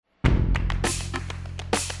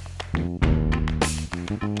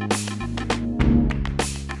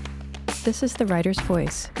This is The Writer's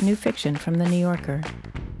Voice, new fiction from The New Yorker.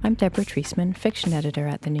 I'm Deborah Treisman, fiction editor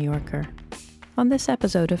at The New Yorker. On this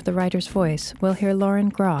episode of The Writer's Voice, we'll hear Lauren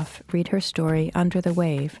Groff read her story Under the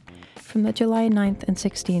Wave from the July 9th and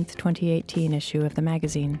 16th, 2018 issue of the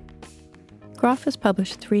magazine. Groff has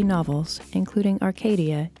published 3 novels, including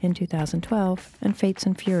Arcadia in 2012 and Fates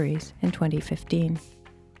and Furies in 2015.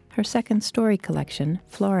 Her second story collection,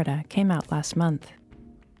 Florida, came out last month.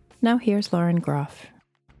 Now here's Lauren Groff.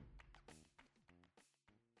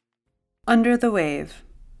 Under the Wave.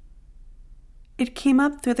 It came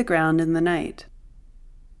up through the ground in the night.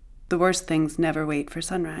 The worst things never wait for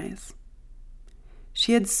sunrise.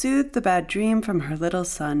 She had soothed the bad dream from her little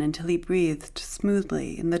son until he breathed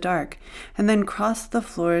smoothly in the dark, and then crossed the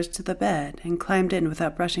floors to the bed and climbed in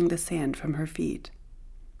without brushing the sand from her feet.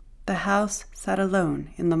 The house sat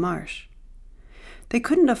alone in the marsh. They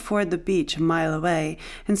couldn't afford the beach a mile away,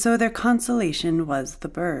 and so their consolation was the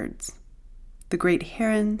birds. The great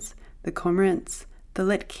herons, the cormorants, the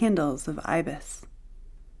lit candles of ibis.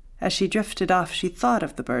 As she drifted off, she thought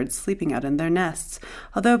of the birds sleeping out in their nests,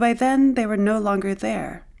 although by then they were no longer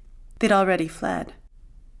there. They'd already fled.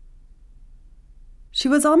 She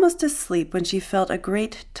was almost asleep when she felt a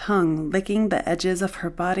great tongue licking the edges of her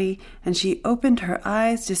body, and she opened her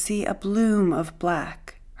eyes to see a bloom of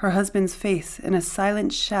black, her husband's face in a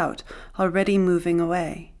silent shout already moving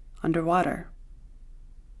away, underwater.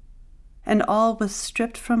 And all was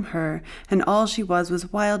stripped from her, and all she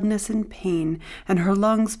was wildness and pain, and her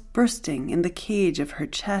lungs bursting in the cage of her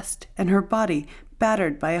chest, and her body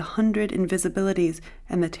battered by 100 invisibilities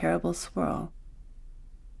and the terrible swirl.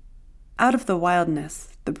 Out of the wildness,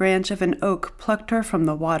 the branch of an oak plucked her from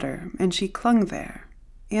the water, and she clung there,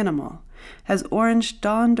 animal, as orange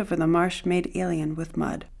dawned over the marsh made alien with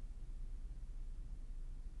mud.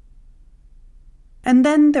 And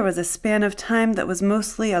then there was a span of time that was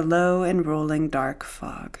mostly a low and rolling dark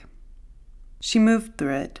fog. She moved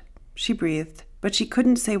through it, she breathed, but she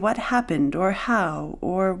couldn't say what happened or how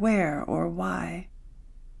or where or why.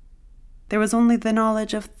 There was only the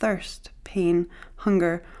knowledge of thirst, pain,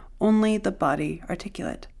 hunger, only the body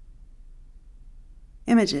articulate.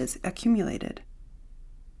 Images accumulated.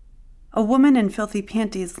 A woman in filthy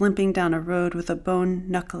panties limping down a road with a bone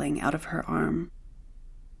knuckling out of her arm.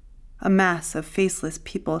 A mass of faceless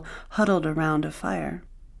people huddled around a fire.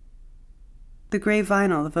 The gray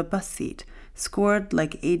vinyl of a bus seat, scored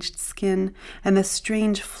like aged skin, and the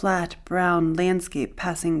strange flat brown landscape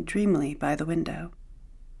passing dreamily by the window.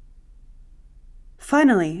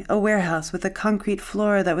 Finally, a warehouse with a concrete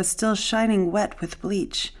floor that was still shining wet with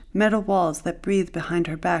bleach, metal walls that breathed behind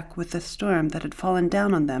her back with the storm that had fallen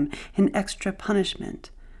down on them in extra punishment,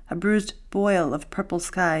 a bruised boil of purple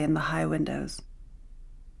sky in the high windows.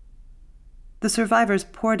 The survivors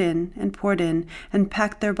poured in and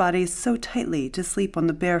packed their bodies so tightly to sleep on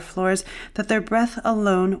the bare floors that their breath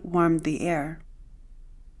alone warmed the air.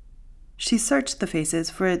 She searched the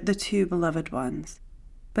faces for the 2 beloved ones,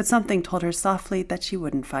 but something told her softly that she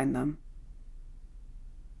wouldn't find them.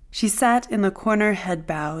 She sat in the corner, head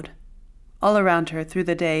bowed. All around her through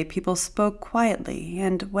the day, people spoke quietly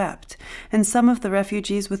and wept, and some of the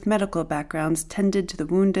refugees with medical backgrounds tended to the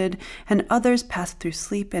wounded, and others passed through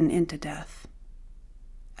sleep and into death.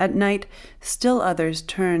 At night, still others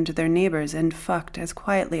turned to their neighbors and fucked as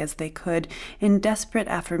quietly as they could in desperate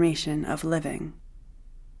affirmation of living.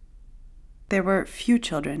 There were few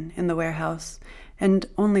children in the warehouse, and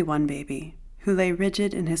only one baby, who lay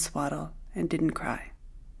rigid in his swaddle and didn't cry.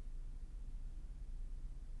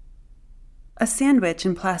 A sandwich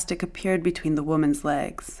in plastic appeared between the woman's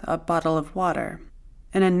legs, a bottle of water,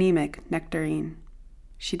 an anemic nectarine.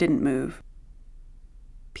 She didn't move.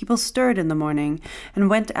 People stirred in the morning and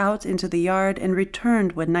went out into the yard and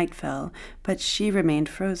returned when night fell, but she remained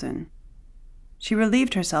frozen. She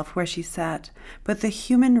relieved herself where she sat, but the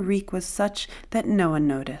human reek was such that no one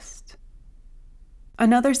noticed.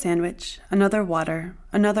 Another sandwich, another water,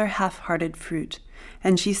 another half-hearted fruit,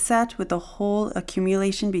 and she sat with the whole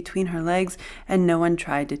accumulation between her legs, and no one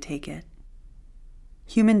tried to take it.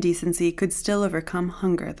 Human decency could still overcome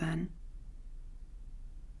hunger then.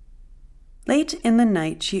 Late in the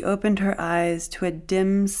night, she opened her eyes to a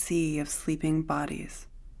dim sea of sleeping bodies.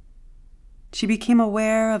 She became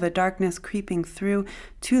aware of a darkness creeping through,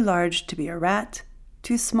 too large to be a rat,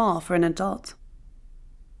 too small for an adult.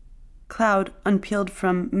 Cloud unpeeled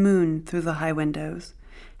from moon through the high windows,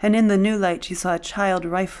 and in the new light she saw a child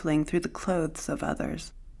rifling through the clothes of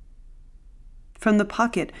others. From the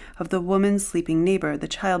pocket of the woman's sleeping neighbor, the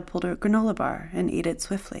child pulled a granola bar and ate it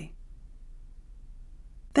swiftly.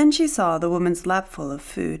 Then she saw the woman's lapful of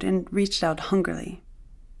food and reached out hungrily.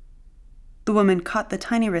 The woman caught the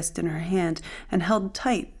tiny wrist in her hand and held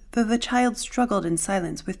tight, though the child struggled in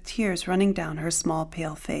silence with tears running down her small,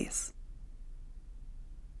 pale face.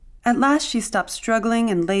 At last she stopped struggling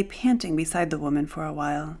and lay panting beside the woman for a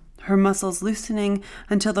while, her muscles loosening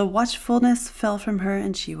until the watchfulness fell from her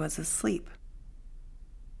and she was asleep.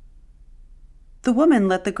 The woman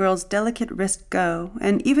let the girl's delicate wrist go,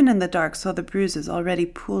 and even in the dark saw the bruises already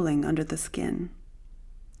pooling under the skin.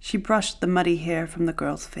 She brushed the muddy hair from the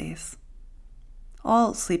girl's face.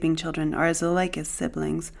 All sleeping children are as alike as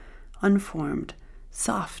siblings, unformed,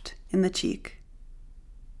 soft in the cheek.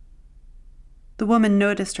 The woman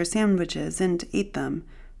noticed her sandwiches and ate them,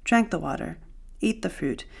 drank the water, ate the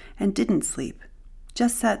fruit, and didn't sleep,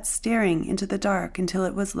 just sat staring into the dark until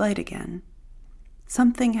it was light again.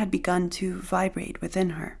 Something had begun to vibrate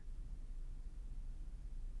within her.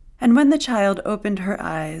 And when the child opened her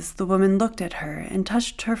eyes, the woman looked at her and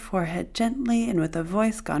touched her forehead gently and with a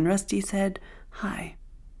voice gone rusty said, "Hi."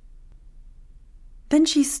 Then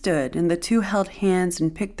she stood, and the two held hands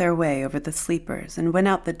and picked their way over the sleepers and went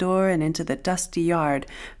out the door and into the dusty yard,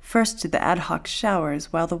 first to the ad hoc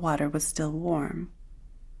showers while the water was still warm.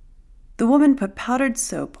 The woman put powdered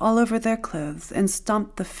soap all over their clothes and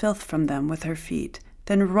stomped the filth from them with her feet,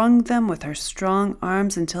 then wrung them with her strong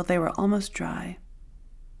arms until they were almost dry.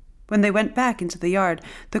 When they went back into the yard,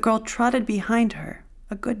 the girl trotted behind her,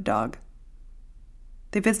 a good dog.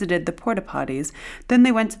 They visited the porta-potties, then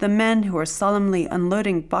they went to the men who were solemnly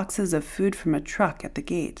unloading boxes of food from a truck at the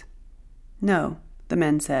gate. No, the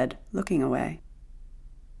men said, looking away.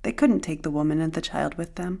 They couldn't take the woman and the child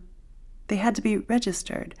with them. They had to be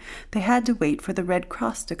registered. They had to wait for the Red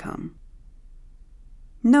Cross to come.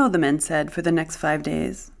 No, the men said, for the next 5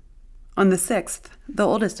 days. On the 6th, the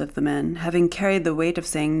oldest of the men, having carried the weight of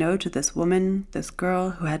saying no to this woman, this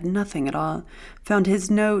girl who had nothing at all, found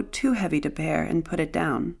his no too heavy to bear and put it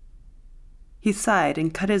down. He sighed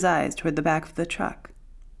and cut his eyes toward the back of the truck.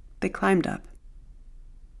 They climbed up.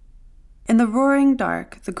 In the roaring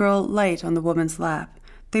dark, the girl light on the woman's lap,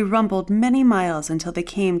 they rumbled many miles until they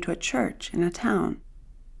came to a church in a town.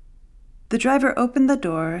 The driver opened the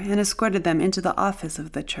door and escorted them into the office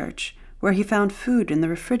of the church, where he found food in the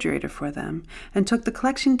refrigerator for them, and took the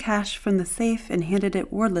collection cash from the safe and handed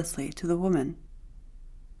it wordlessly to the woman.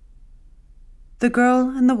 The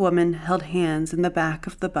girl and the woman held hands in the back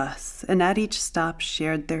of the bus, and at each stop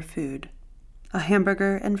shared their food, a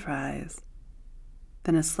hamburger and fries,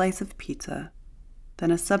 then a slice of pizza,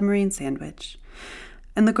 then a submarine sandwich,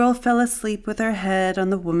 and the girl fell asleep with her head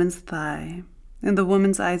on the woman's thigh, and the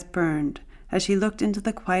woman's eyes burned as she looked into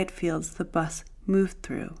the quiet fields the bus moved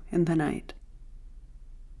through in the night.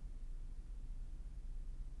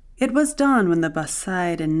 It was dawn when the bus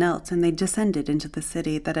sighed and knelt, and they descended into the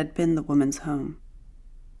city that had been the woman's home.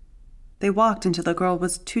 They walked until the girl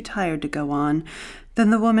was too tired to go on. Then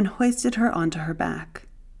the woman hoisted her onto her back.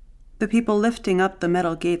 The people lifting up the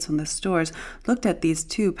metal gates on the stores looked at these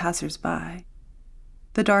two passers-by.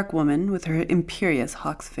 The dark woman with her imperious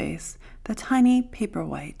hawk's face, the tiny paper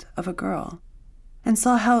white of a girl, and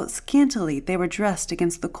saw how scantily they were dressed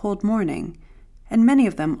against the cold morning, and many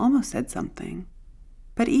of them almost said something.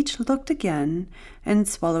 But each looked again and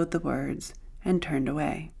swallowed the words and turned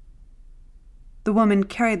away. The woman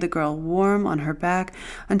carried the girl warm on her back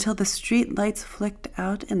until the street lights flicked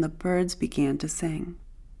out and the birds began to sing.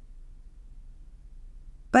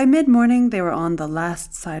 By mid-morning, they were on the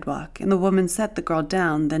last sidewalk, and the woman set the girl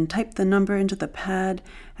down, then typed the number into the pad,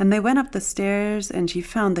 and they went up the stairs, and she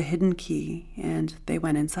found the hidden key, and they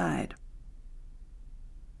went inside.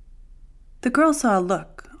 The girl saw a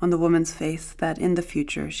look on the woman's face that in the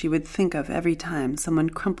future she would think of every time someone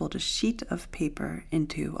crumpled a sheet of paper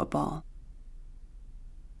into a ball.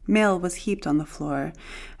 Mail was heaped on the floor,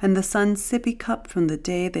 and the son's sippy cup from the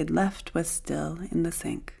day they'd left was still in the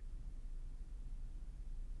sink.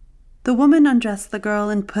 The woman undressed the girl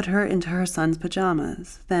and put her into her son's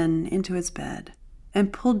pajamas, then into his bed,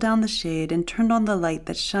 and pulled down the shade and turned on the light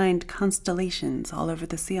that shined constellations all over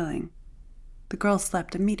the ceiling. The girl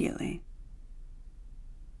slept immediately.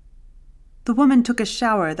 The woman took a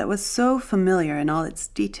shower that was so familiar in all its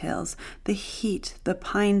details, the heat, the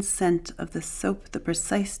pine scent of the soap, the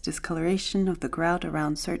precise discoloration of the grout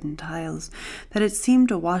around certain tiles, that it seemed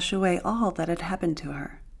to wash away all that had happened to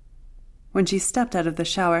her. When she stepped out of the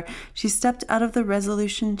shower, she stepped out of the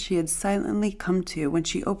resolution she had silently come to when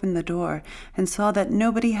she opened the door and saw that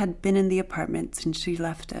nobody had been in the apartment since she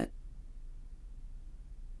left it.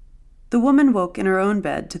 The woman woke in her own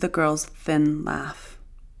bed to the girl's thin laugh.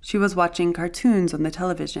 She was watching cartoons on the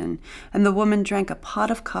television, and the woman drank a pot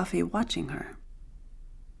of coffee watching her.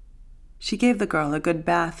 She gave the girl a good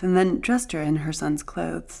bath and then dressed her in her son's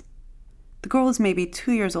clothes. The girl was maybe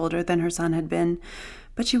 2 years older than her son had been,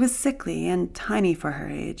 but she was sickly and tiny for her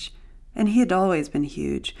age, and he had always been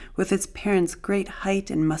huge, with his parents' great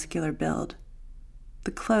height and muscular build.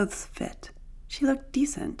 The clothes fit. She looked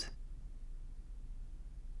decent.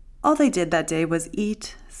 All they did that day was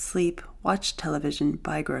eat, sleep, watch television,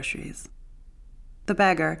 buy groceries. The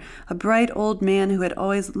bagger, a bright old man who had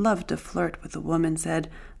always loved to flirt with a woman, said,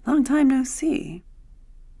 "Long time no see."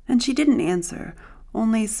 And she didn't answer,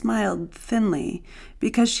 only smiled thinly,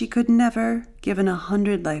 because she could never, given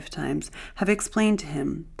 100 lifetimes, have explained to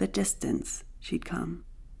him the distance she'd come.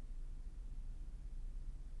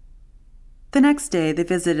 The next day they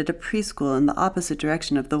visited a preschool in the opposite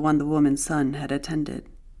direction of the one the woman's son had attended.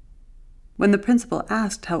 When the principal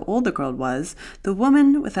asked how old the girl was, the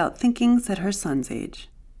woman, without thinking, said her son's age.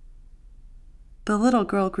 The little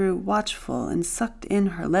girl grew watchful and sucked in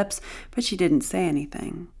her lips, but she didn't say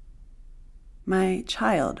anything. "My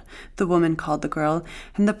child," the woman called the girl,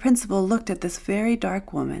 and the principal looked at this very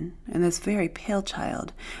dark woman and this very pale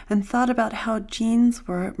child and thought about how genes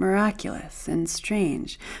were miraculous and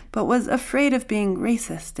strange, but was afraid of being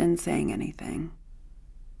racist and saying anything.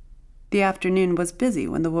 The afternoon was busy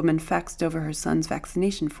when the woman faxed over her son's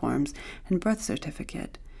vaccination forms and birth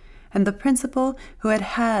certificate, and the principal, who had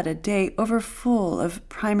had a day overfull of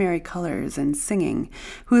primary colors and singing,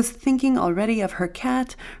 who was thinking already of her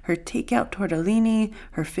cat, her take-out tortellini,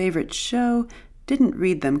 her favorite show, didn't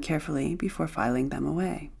read them carefully before filing them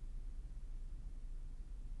away.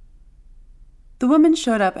 The woman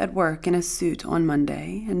showed up at work in a suit on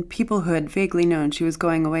Monday, and people who had vaguely known she was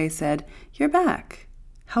going away said, "You're back.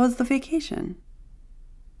 How was the vacation?"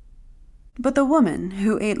 But the woman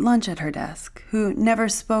who ate lunch at her desk, who never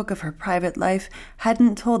spoke of her private life,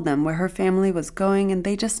 hadn't told them where her family was going, and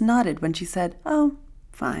they just nodded when she said, "Oh,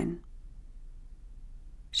 fine."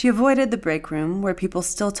 She avoided the break room where people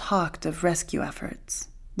still talked of rescue efforts,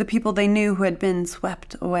 the people they knew who had been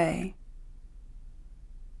swept away.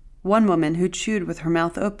 One woman who chewed with her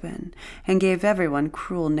mouth open and gave everyone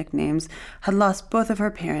cruel nicknames had lost both of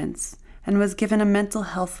her parents and was given a mental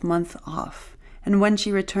health month off, and when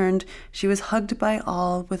she returned, she was hugged by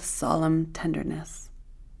all with solemn tenderness.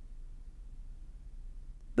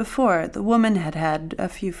 Before, the woman had had a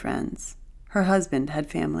few friends. Her husband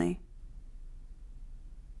had family.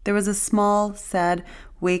 There was a small, sad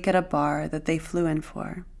wake at a bar that they flew in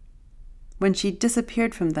for. When she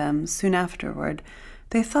disappeared from them soon afterward,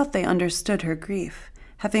 they thought they understood her grief,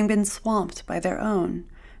 having been swamped by their own,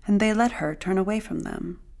 and they let her turn away from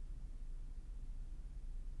them.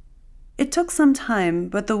 It took some time,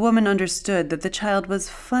 but the woman understood that the child was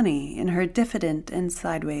funny in her diffident and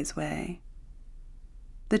sideways way.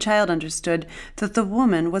 The child understood that the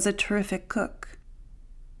woman was a terrific cook.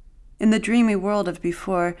 In the dreamy world of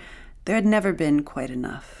before, there had never been quite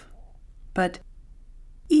enough. But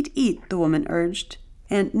eat, eat, the woman urged,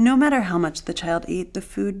 and no matter how much the child ate, the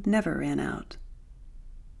food never ran out.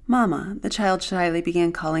 "Mama," the child shyly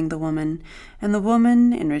began calling the woman, and the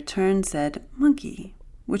woman in return said, "Monkey,"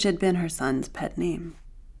 which had been her son's pet name.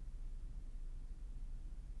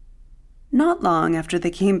 Not long after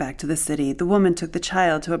they came back to the city, the woman took the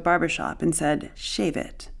child to a barber shop and said, "Shave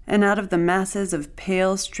it," and out of the masses of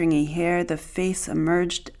pale, stringy hair, the face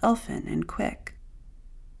emerged elfin and quick.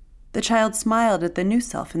 The child smiled at the new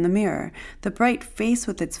self in the mirror, the bright face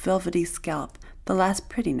with its velvety scalp, the last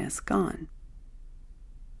prettiness gone.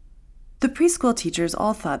 The preschool teachers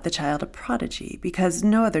all thought the child a prodigy because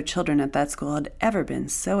no other children at that school had ever been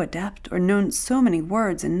so adept or known so many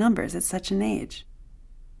words and numbers at such an age.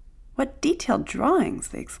 "What detailed drawings!"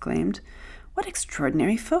 they exclaimed. "What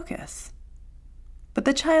extraordinary focus!" But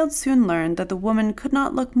the child soon learned that the woman could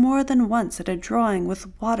not look more than once at a drawing with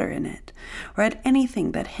water in it, or at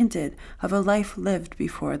anything that hinted of a life lived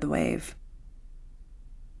before the wave.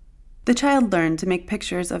 The child learned to make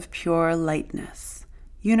pictures of pure lightness.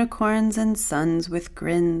 Unicorns and suns with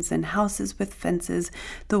grins and houses with fences,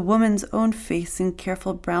 the woman's own face in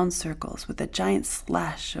careful brown circles with a giant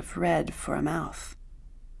slash of red for a mouth.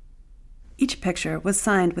 Each picture was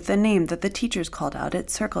signed with a name that the teachers called out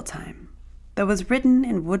at circle time, that was written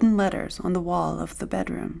in wooden letters on the wall of the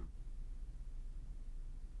bedroom.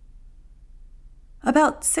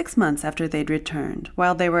 About 6 months after they'd returned,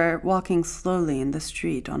 while they were walking slowly in the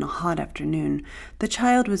street on a hot afternoon, the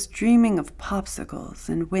child was dreaming of popsicles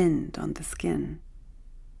and wind on the skin.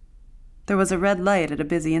 There was a red light at a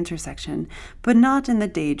busy intersection, but not in the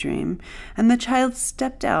daydream, and the child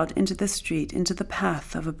stepped out into the street into the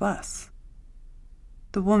path of a bus.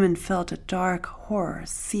 The woman felt a dark horror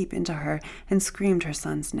seep into her and screamed her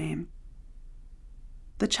son's name.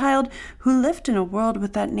 The child who lived in a world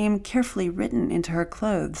with that name carefully written into her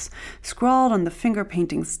clothes, scrawled on the finger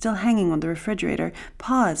paintings still hanging on the refrigerator,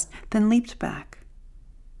 paused, then leaped back.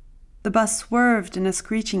 The bus swerved in a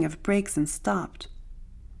screeching of brakes and stopped.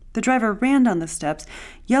 The driver ran down the steps,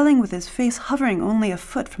 yelling with his face hovering only a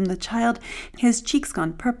foot from the child, his cheeks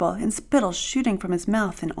gone purple and spittle shooting from his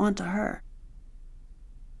mouth and onto her.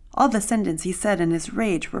 All the sentences he said in his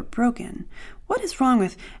rage were broken. What is wrong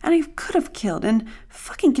with, and I could have killed, and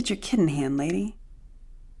fucking get your kid in hand, lady.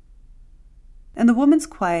 And the woman's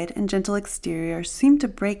quiet and gentle exterior seemed to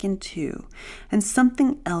break in two, and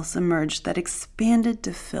something else emerged that expanded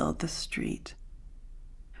to fill the street.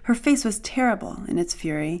 Her face was terrible in its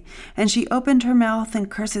fury, and she opened her mouth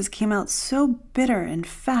and curses came out so bitter and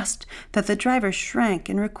fast that the driver shrank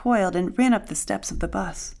and recoiled and ran up the steps of the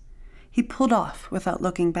bus. He pulled off without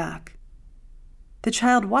looking back. The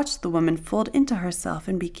child watched the woman fold into herself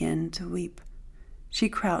and begin to weep. She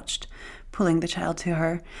crouched, pulling the child to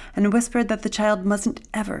her, and whispered that the child mustn't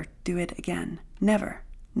ever do it again. Never,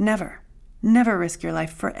 never, never risk your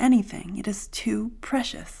life for anything. It is too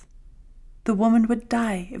precious. The woman would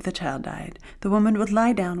die if the child died. The woman would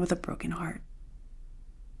lie down with a broken heart.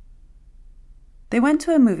 They went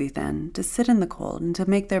to a movie then, to sit in the cold and to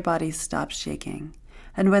make their bodies stop shaking.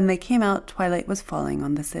 And when they came out, twilight was falling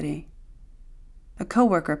on the city. A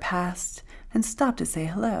co-worker passed and stopped to say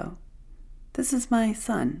hello. "This is my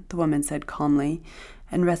son," the woman said calmly,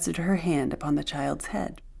 and rested her hand upon the child's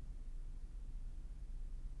head.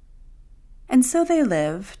 And so they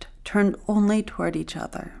lived, turned only toward each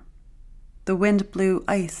other. The wind blew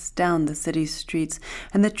ice down the city's streets,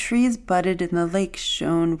 and the trees budded and the lake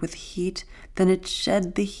shone with heat. Then it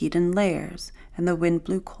shed the heat in layers, and the wind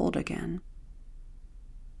blew cold again.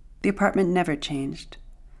 The apartment never changed.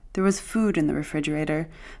 There was food in the refrigerator.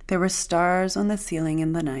 There were stars on the ceiling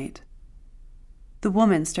in the night. The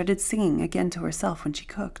woman started singing again to herself when she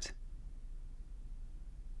cooked.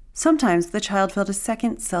 Sometimes the child felt a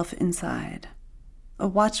second self inside, a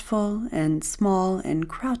watchful and small and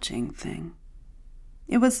crouching thing.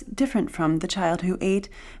 It was different from the child who ate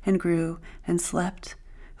and grew and slept,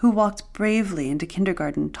 who walked bravely into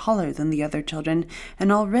kindergarten taller than the other children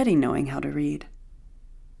and already knowing how to read.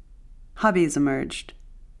 Hobbies emerged.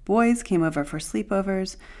 Boys came over for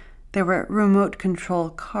sleepovers. There were remote control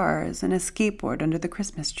cars and a skateboard under the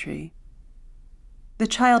Christmas tree. The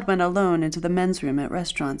child went alone into the men's room at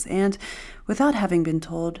restaurants and, without having been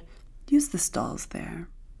told, used the stalls there.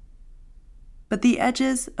 But the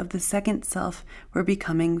edges of the second self were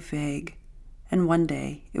becoming vague, and one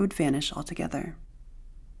day it would vanish altogether.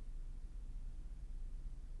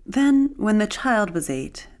 Then, when the child was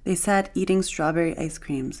 8, they sat eating strawberry ice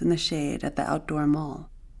creams in the shade at the outdoor mall.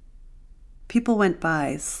 People went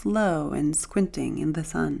by, slow and squinting in the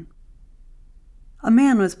sun. A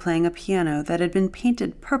man was playing a piano that had been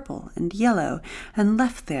painted purple and yellow and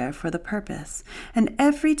left there for the purpose, and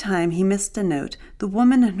every time he missed a note, the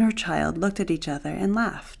woman and her child looked at each other and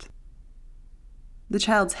laughed. The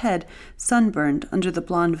child's head, sunburned under the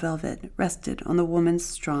blonde velvet, rested on the woman's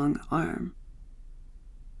strong arm.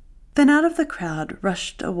 Then out of the crowd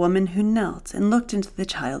rushed a woman who knelt and looked into the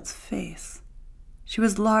child's face. She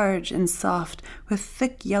was large and soft, with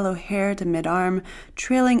thick yellow hair to mid-arm,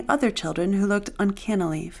 trailing other children who looked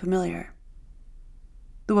uncannily familiar.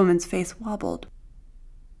 The woman's face wobbled.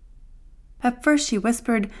 At first she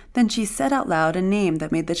whispered, then she said out loud a name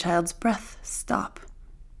that made the child's breath stop.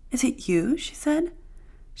 "Is it you?" she said.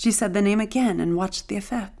 She said the name again and watched the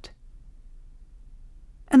effect.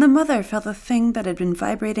 And the mother felt the thing that had been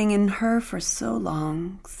vibrating in her for so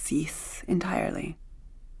long cease entirely.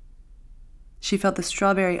 She felt the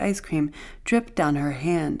strawberry ice cream drip down her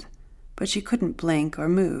hand, but she couldn't blink or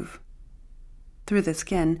move. Through the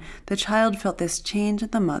skin, the child felt this change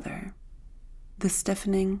in the mother, this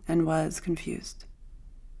stiffening, and was confused.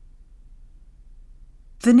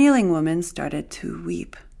 The kneeling woman started to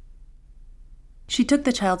weep. She took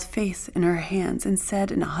the child's face in her hands and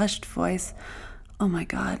said in a hushed voice, "Oh my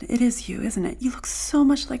God, it is you, isn't it? You look so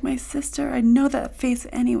much like my sister. I know that face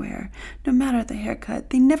anywhere, no matter the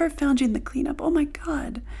haircut. They never found you in the cleanup. Oh my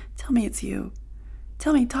God, tell me it's you.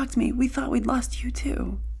 Tell me, talk to me. We thought we'd lost you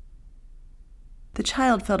too." The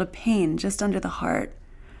child felt a pain just under the heart,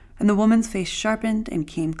 and the woman's face sharpened and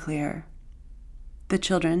came clear. The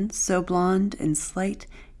children, so blonde and slight,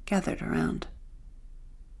 gathered around.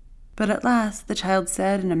 But at last the child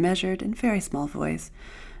said in a measured and very small voice,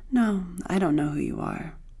 "No, I don't know who you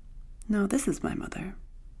are. No, this is my mother."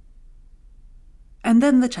 And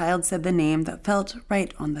then the child said the name that felt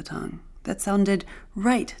right on the tongue, that sounded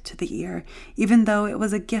right to the ear, even though it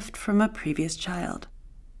was a gift from a previous child.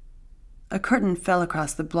 A curtain fell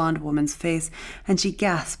across the blonde woman's face, and she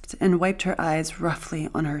gasped and wiped her eyes roughly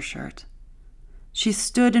on her shirt. She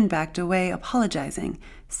stood and backed away, apologizing,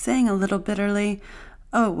 saying a little bitterly,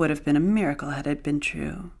 "Oh, it would have been a miracle had it been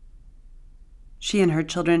true." She and her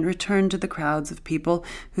children returned to the crowds of people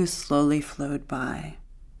who slowly flowed by.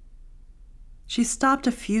 She stopped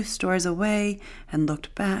a few stores away and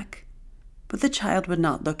looked back, but the child would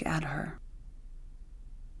not look at her.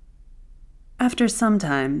 After some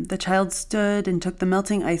time, the child stood and took the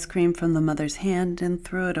melting ice cream from the mother's hand and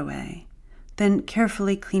threw it away, then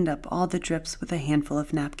carefully cleaned up all the drips with a handful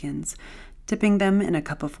of napkins, dipping them in a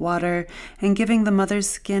cup of water and giving the mother's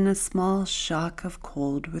skin a small shock of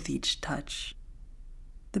cold with each touch.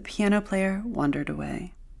 The piano player wandered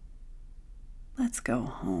away. "Let's go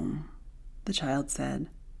home," the child said.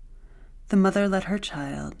 The mother let her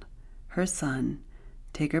child, her son,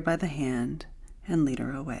 take her by the hand and lead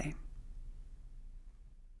her away.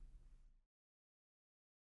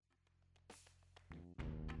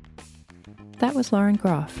 That was Lauren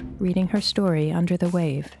Groff reading her story Under the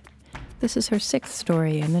Wave. This is her 6th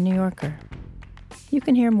story in The New Yorker. You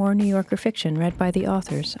can hear more New Yorker fiction read by the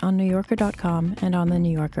authors on NewYorker.com and on the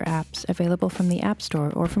New Yorker apps, available from the App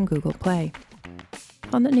Store or from Google Play.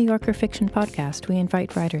 On the New Yorker Fiction Podcast, we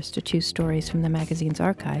invite writers to choose stories from the magazine's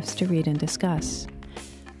archives to read and discuss.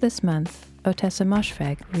 This month, Otessa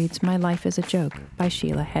Moshfegh reads My Life is a Joke by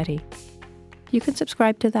Sheila Heti. You can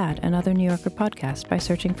subscribe to that and other New Yorker podcasts by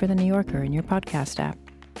searching for The New Yorker in your podcast app.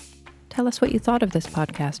 Tell us what you thought of this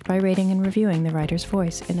podcast by rating and reviewing The Writer's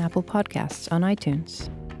Voice in Apple Podcasts on iTunes.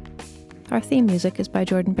 Our theme music is by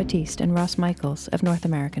Jordan Batiste and Ross Michaels of North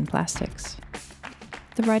American Plastics.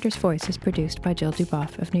 The Writer's Voice is produced by Jill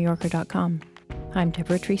Duboff of NewYorker.com. I'm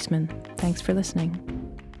Deborah Treisman. Thanks for listening.